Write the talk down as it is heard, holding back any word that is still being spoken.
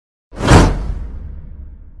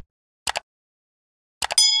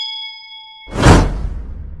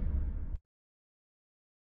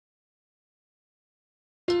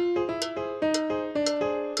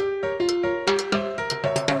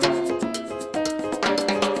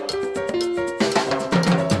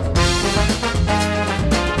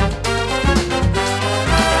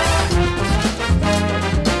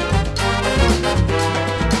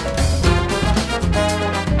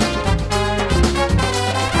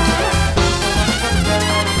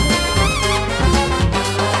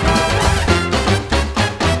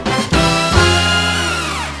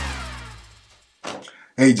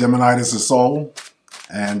Hey Gemini, this is Soul.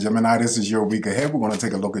 And Gemini, this is your week ahead. We're going to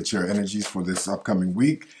take a look at your energies for this upcoming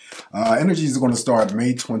week. Energies are going to start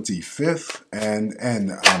May 25th and end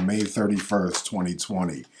May 31st,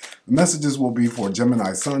 2020. The messages will be for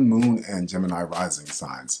Gemini Sun, Moon, and Gemini Rising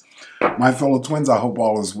signs. My fellow twins, I hope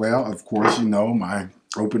all is well. Of course, you know, my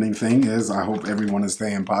opening thing is I hope everyone is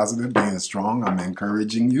staying positive, being strong. I'm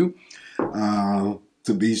encouraging you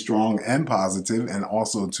to be strong and positive and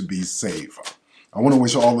also to be safe. I want to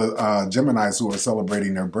wish all the Geminis who are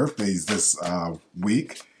celebrating their birthdays this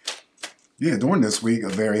week, during this week, a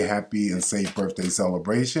very happy and safe birthday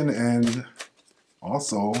celebration, and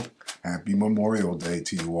also happy Memorial Day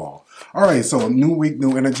to you all. All right, so new week,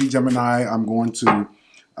 new energy, Gemini. I'm going to,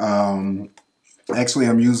 actually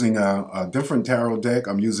I'm using a different tarot deck.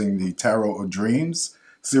 I'm using the Tarot of Dreams,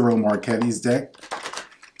 Ciro Marchetti's deck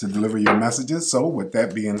to deliver your messages. So with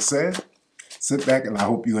that being said, sit back and I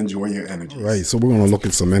hope you enjoy your energies. All right, so we're going to look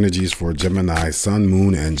at some energies for Gemini Sun,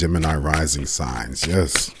 Moon, and Gemini Rising signs.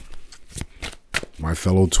 Yes, my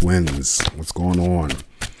fellow twins, what's going on?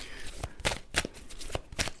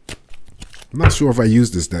 I'm not sure if I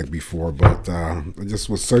used this deck before, but I just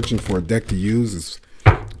was searching for a deck to use.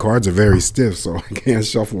 Cards are very stiff, so I can't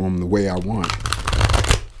shuffle them the way I want.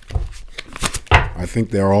 I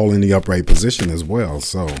think they're all in the upright position as well.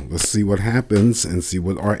 So let's see what happens and see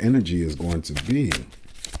what our energy is going to be.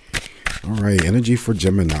 All right, energy for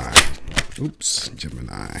Gemini. Oops,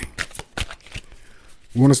 Gemini.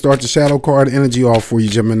 We want to start the shadow card energy off for you,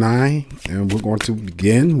 Gemini. And we're going to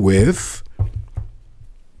begin with,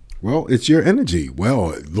 well, it's your energy.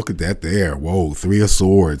 Well, look at that there. Whoa, Three of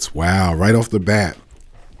Swords. Wow, right off the bat.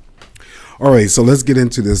 All right, so let's get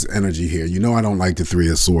into this energy here. You know I don't like the Three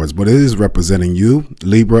of Swords, but it is representing you,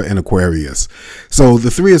 Libra and Aquarius. So the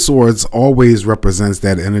Three of Swords always represents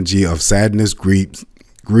that energy of sadness,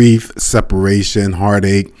 grief, separation,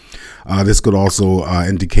 heartache. This could also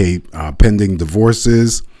indicate pending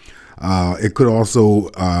divorces. It could also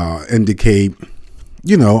indicate,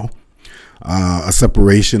 you know, a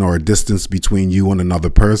separation or a distance between you and another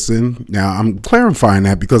person. Now, I'm clarifying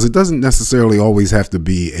that because it doesn't necessarily always have to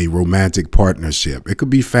be a romantic partnership. It could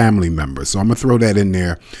be family members. So I'm going to throw that in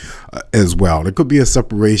there as well. It could be a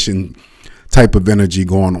separation type of energy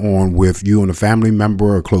going on with you and a family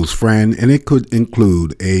member or a close friend. And it could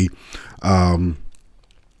include a,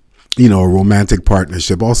 you know, a romantic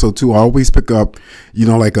partnership. Also, too, I always pick up, you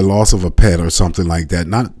know, like a loss of a pet or something like that.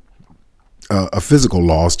 Not a physical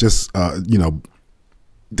loss, just, you know,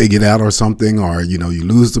 they get out or something, or, you know, you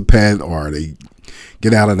lose the pet, or they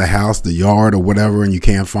get out of the house, the yard, or whatever, and you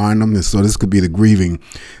can't find them. And so this could be the grieving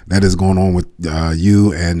that is going on with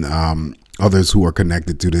you and others who are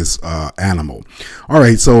connected to this animal. All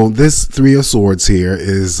right, so this Three of Swords here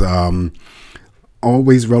is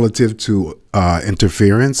always relative to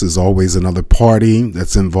interference. Is always another party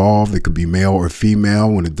that's involved. It could be male or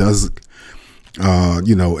female when it does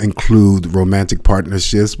you know, include romantic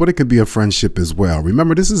partnerships, but it could be a friendship as well.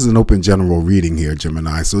 Remember, this is an open general reading here,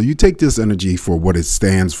 Gemini. So you take this energy for what it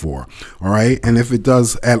stands for. All right. And if it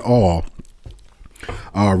does at all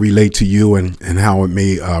relate to you and how it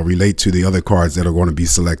may relate to the other cards that are going to be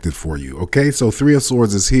selected for you. Okay. So Three of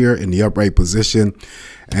Swords is here in the upright position.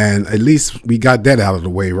 And at least we got that out of the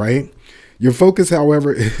way, right? Your focus,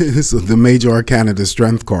 however, is the major arcana, the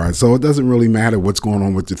strength card. So it doesn't really matter what's going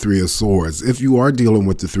on with the Three of Swords. If you are dealing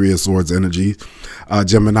with the Three of Swords energy,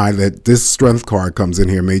 Gemini, that this strength card comes in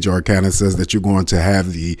here. Major arcana says that you're going to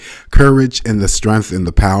have the courage and the strength and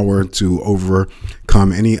the power to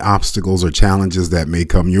overcome any obstacles or challenges that may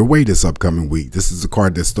come your way this upcoming week. This is the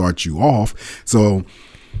card that starts you off. So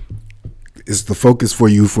it's the focus for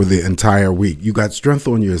you for the entire week. You got strength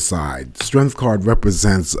on your side. Strength card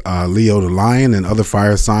represents Leo the lion and other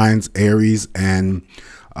fire signs, Aries and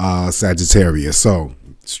Sagittarius. So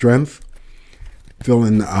strength,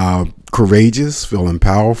 feeling courageous, feeling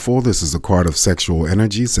powerful. This is a card of sexual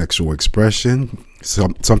energy, sexual expression,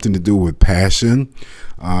 something to do with passion.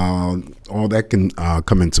 All that can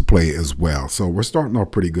come into play as well. So we're starting off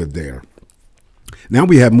pretty good there. Now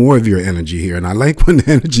we have more of your energy here, and I like when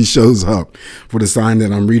the energy shows up for the sign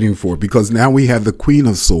that I'm reading for, because now we have the Queen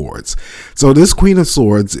of Swords. So this Queen of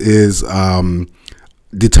Swords is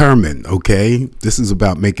determined, okay? This is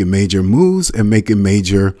about making major moves and making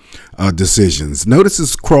major decisions. Notice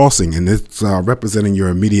it's crossing, and it's representing your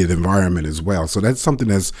immediate environment as well. So that's something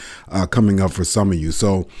that's coming up for some of you.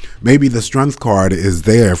 So maybe the strength card is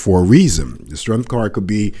there for a reason. The strength card could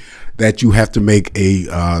be that you have to make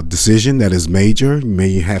a decision that is major. You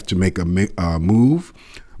may have to make a move,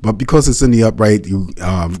 but because it's in the upright, you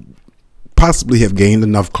possibly have gained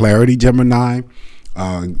enough clarity, Gemini,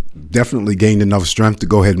 definitely gained enough strength to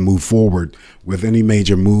go ahead and move forward with any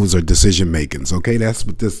major moves or decision makings. Okay, that's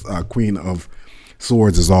what this Queen of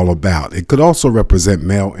Swords is all about. It could also represent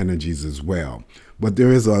male energies as well, but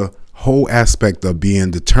there is a whole aspect of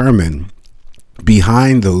being determined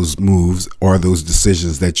behind those moves or those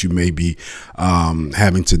decisions that you may be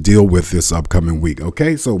having to deal with this upcoming week.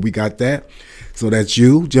 Okay, so we got that. So that's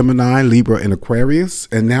you, Gemini, Libra, and Aquarius.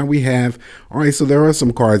 And now we have, all right, so there are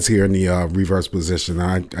some cards here in the reverse position.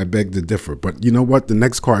 I beg to differ. But you know what? The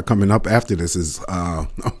next card coming up after this is a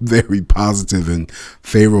very positive and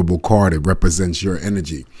favorable card. It represents your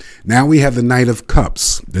energy. Now we have the Knight of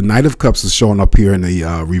Cups. The Knight of Cups is showing up here in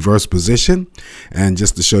the reverse position. And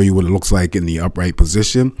just to show you what it looks like in the upright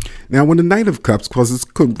position. Now, when the Knight of Cups, because this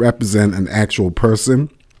could represent an actual person,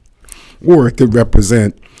 or it could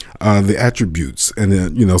represent the attributes,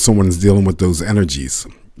 and you know, someone's dealing with those energies.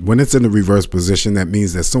 When it's in the reverse position, that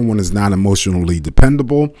means that someone is not emotionally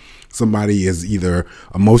dependable. Somebody is either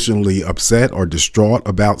emotionally upset or distraught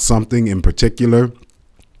about something in particular.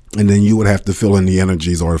 And then you would have to fill in the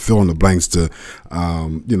energies or fill in the blanks to,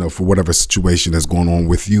 you know, for whatever situation that's going on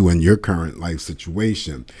with you in your current life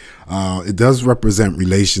situation. It does represent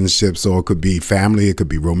relationships, so it could be family, it could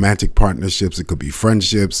be romantic partnerships, it could be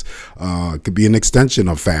friendships, it could be an extension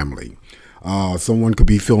of family. Someone could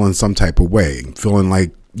be feeling some type of way, feeling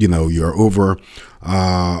like, you know, you're over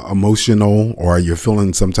emotional, or you're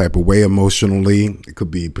feeling some type of way emotionally. It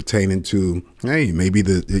could be pertaining to, hey, maybe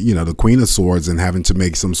the Queen of Swords and having to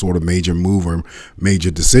make some sort of major move or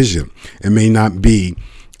major decision. It may not be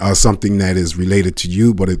something that is related to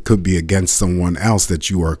you, but it could be against someone else that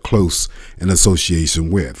you are close in association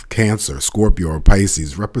with. Cancer, Scorpio, or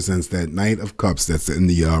Pisces represents that Knight of Cups that's in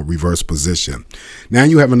the reverse position. Now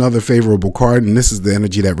you have another favorable card, and this is the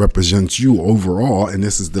energy that represents you overall, and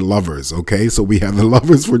this is the Lovers. Okay, so we have the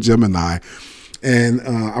Lovers for Gemini, and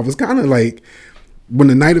I was kind of like, when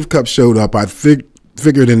the Knight of Cups showed up, I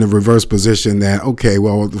figured in the reverse position that, okay,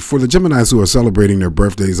 well, for the Geminis who are celebrating their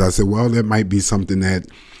birthdays, I said, well, there might be something that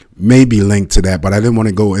may be linked to that, but I didn't want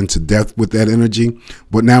to go into depth with that energy.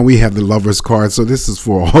 But now we have the Lovers card, so this is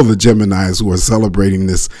for all the Geminis who are celebrating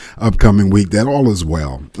this upcoming week, that all is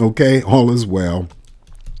well. Okay, all is well.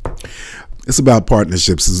 It's about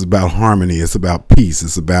partnerships. It's about harmony. It's about peace.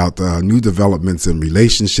 It's about new developments in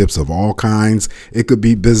relationships of all kinds. It could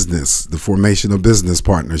be business, the formation of business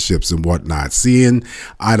partnerships and whatnot. Seeing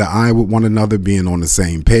eye to eye with one another, being on the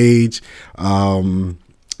same page.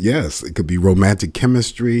 Yes, it could be romantic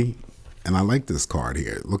chemistry. And I like this card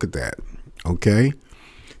here. Look at that. Okay.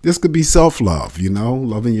 This could be self-love, you know,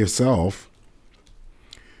 loving yourself.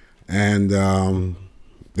 And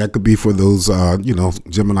that could be for those, you know,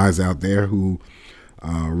 Geminis out there who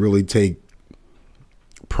really take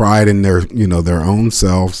pride in their, you know, their own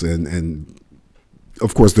selves and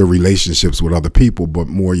of course, their relationships with other people, but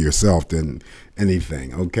more yourself than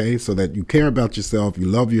anything. Okay, so that you care about yourself, you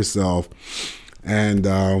love yourself, and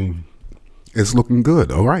it's looking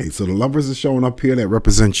good. All right, so the Lovers is showing up here that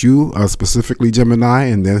represents you, specifically Gemini,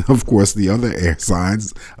 and then of course the other air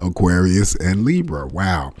signs, Aquarius and Libra.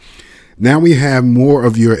 Wow. Now we have more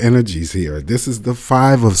of your energies here. This is the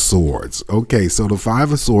Five of Swords. Okay, so the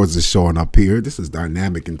Five of Swords is showing up here. This is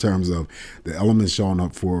dynamic in terms of the elements showing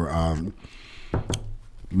up for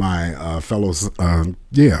my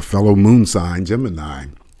fellow moon sign, Gemini.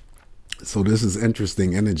 So this is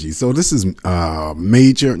interesting energy. So this is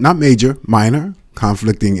minor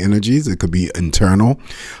conflicting energies. It could be internal.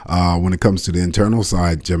 When it comes to the internal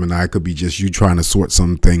side, Gemini, it could be just you trying to sort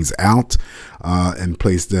some things out and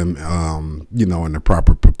place them, you know, in the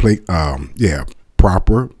proper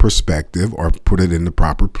proper perspective, or put it in the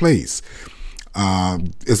proper place.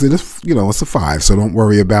 It's a 5, so don't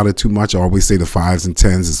worry about it too much. I always say the 5s and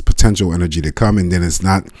 10s is potential energy to come, and then it's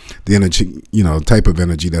not the energy, you know, type of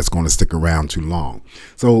energy that's going to stick around too long.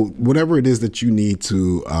 So whatever it is that you need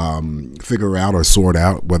to figure out or sort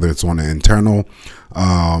out, whether it's on an internal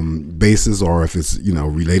basis or if it's, you know,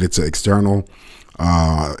 related to external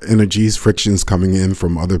energies, frictions coming in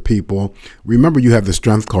from other people. Remember, you have the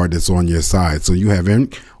Strength card that's on your side. So you have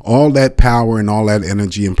all that power and all that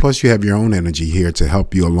energy, and plus you have your own energy here to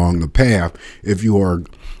help you along the path. If you are,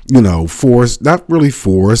 you know, forced, not really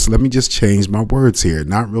forced, let me just change my words here,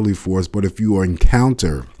 not really forced, but if you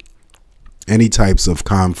encounter any types of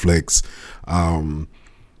conflicts,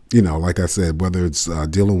 you know, like I said, whether it's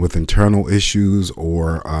dealing with internal issues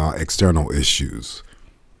or external issues,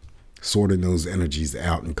 sorting those energies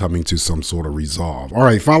out and coming to some sort of resolve. All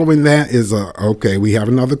right, following that is okay, we have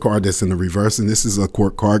another card that's in the reverse, and this is a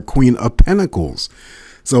court card, Queen of Pentacles.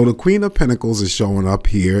 So the Queen of Pentacles is showing up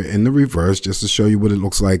here in the reverse, just to show you what it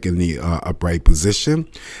looks like in the upright position.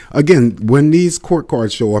 Again, when these court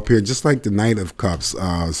cards show up here, just like the Knight of Cups,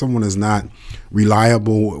 someone is not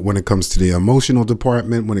reliable when it comes to the emotional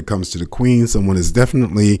department. When it comes to the Queen, someone is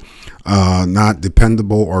definitely not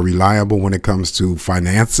dependable or reliable when it comes to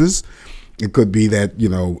finances. It could be that, you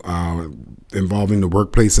know, involving the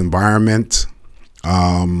workplace environment.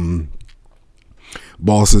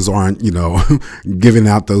 Bosses aren't, you know, giving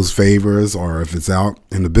out those favors, or if it's out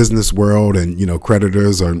in the business world and, you know,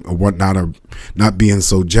 creditors or whatnot are not being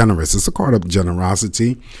so generous. It's a card of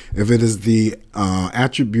generosity. If it is the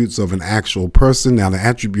attributes of an actual person, now the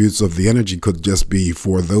attributes of the energy could just be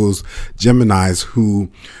for those Geminis who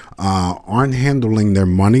aren't handling their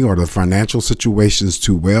money or the financial situations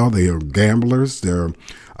too well. They are gamblers.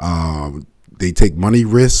 They take money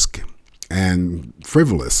risk and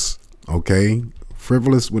frivolous. Okay.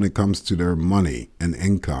 Frivolous when it comes to their money and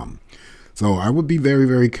income. So I would be very,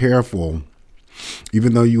 very careful,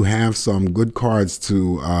 even though you have some good cards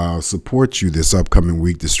to support you this upcoming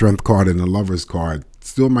week. The Strength card and the Lovers card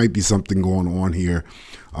still might be something going on here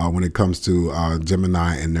when it comes to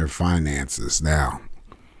Gemini and their finances. Now,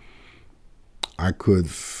 I could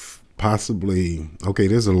possibly, okay,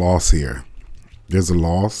 there's a loss here. There's a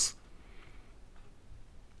loss.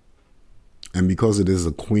 And because it is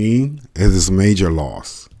a Queen, it is a major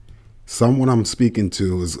loss. Someone I'm speaking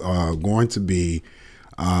to is going to be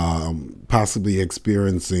possibly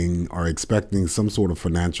experiencing or expecting some sort of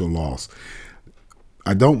financial loss.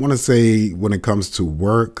 I don't want to say when it comes to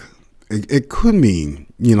work. It could mean,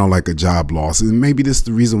 you know, like a job loss. And maybe this is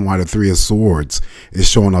the reason why the Three of Swords is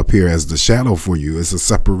showing up here as the shadow for you. It's a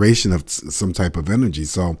separation of some type of energy.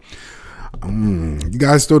 So you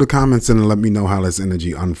guys throw the comments in and let me know how this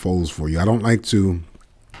energy unfolds for you. I like to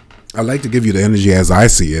give you the energy as I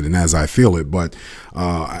see it and as I feel it, but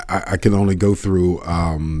I can only go through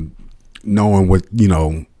knowing what, you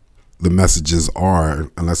know, the messages are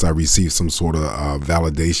unless I receive some sort of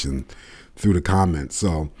validation through the comments.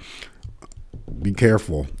 So be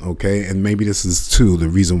careful, okay? And maybe this is too the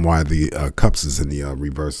reason why the Cups is in the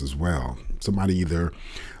reverse as well. Somebody either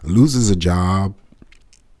loses a job,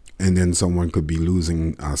 and then someone could be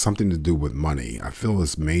losing something to do with money. I feel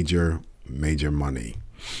it's major, major money.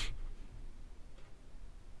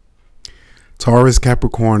 Taurus,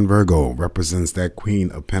 Capricorn, Virgo represents that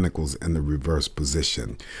Queen of Pentacles in the reverse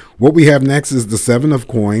position. What we have next is the Seven of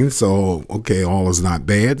Coins. So, okay, all is not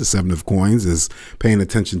bad. The Seven of Coins is paying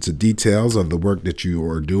attention to details of the work that you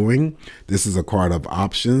are doing. This is a card of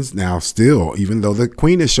options. Now, still, even though the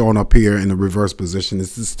Queen is showing up here in the reverse position,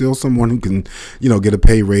 this is still someone who can, you know, get a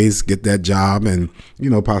pay raise, get that job, and,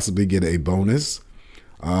 you know, possibly get a bonus.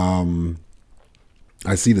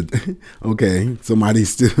 I see that, okay, somebody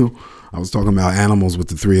still, I was talking about animals with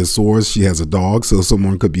the Three of Swords. She has a dog, so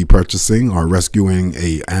someone could be purchasing or rescuing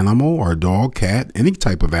a animal or a dog, cat, any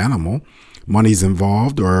type of animal. Money's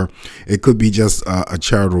involved, or it could be just a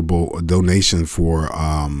charitable donation for,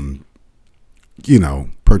 you know,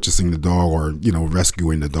 purchasing the dog or, you know,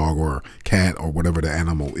 rescuing the dog or cat or whatever the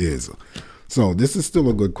animal is. So this is still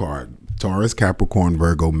a good card. Taurus, Capricorn,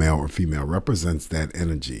 Virgo, male or female, represents that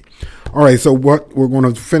energy. All right, so what we're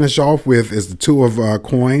going to finish off with is the Two of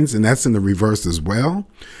Coins, and that's in the reverse as well.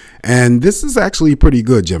 And this is actually pretty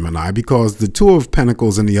good, Gemini, because the Two of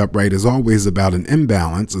Pentacles in the upright is always about an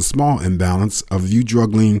imbalance, a small imbalance of you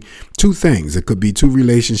juggling two things. It could be two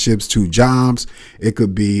relationships, two jobs. It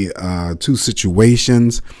could be two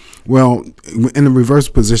situations. Well, in the reverse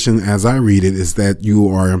position, as I read it, is that you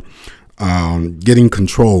are getting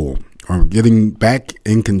control, or getting back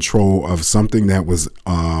in control of something that was,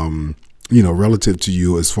 you know, relative to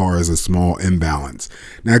you as far as a small imbalance.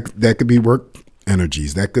 Now, that could be work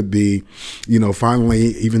energies. That could be, you know,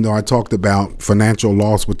 finally, even though I talked about financial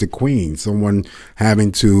loss with the Queen, someone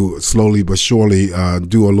having to slowly but surely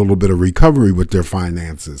do a little bit of recovery with their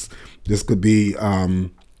finances. This could be,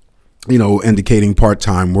 you know, indicating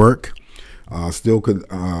part-time work. Still could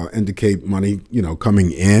indicate money, you know,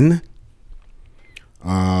 coming in.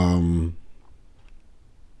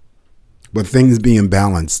 But things being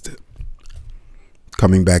balanced,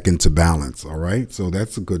 coming back into balance. All right. So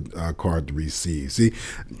that's a good card to receive. See,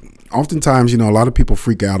 oftentimes, you know, a lot of people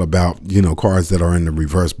freak out about, you know, cards that are in the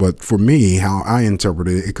reverse. But for me, how I interpret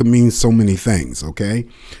it, it could mean so many things. OK.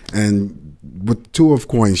 And with Two of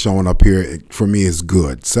Coins showing up here, it, for me, is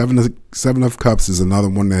good. Seven of Cups is another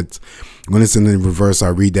one that when it's in the reverse, I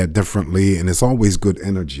read that differently. And it's always good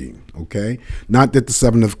energy. Okay, not that the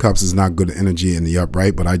Seven of Cups is not good energy in the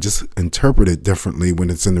upright, but I just interpret it differently when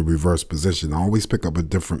it's in the reverse position. I always pick up a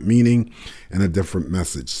different meaning and a different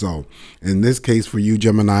message. So in this case for you,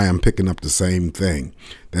 Gemini, I'm picking up the same thing,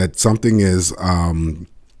 that something is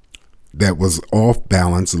that was off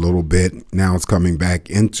balance a little bit. Now it's coming back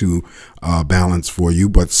into balance for you,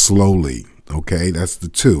 but slowly. Okay, that's the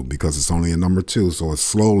 2, because it's only a number 2. So it's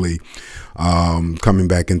slowly coming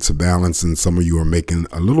back into balance, and some of you are making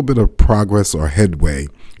a little bit of progress or headway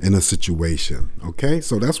in a situation. Okay,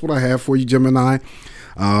 so that's what I have for you, Gemini.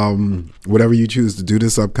 Whatever you choose to do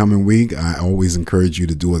this upcoming week, I always encourage you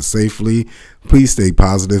to do it safely. Please stay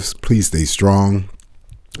positive. Please stay strong.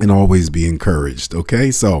 And always be encouraged. Okay,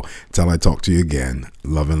 so until I talk to you again,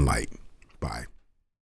 love and light. Bye.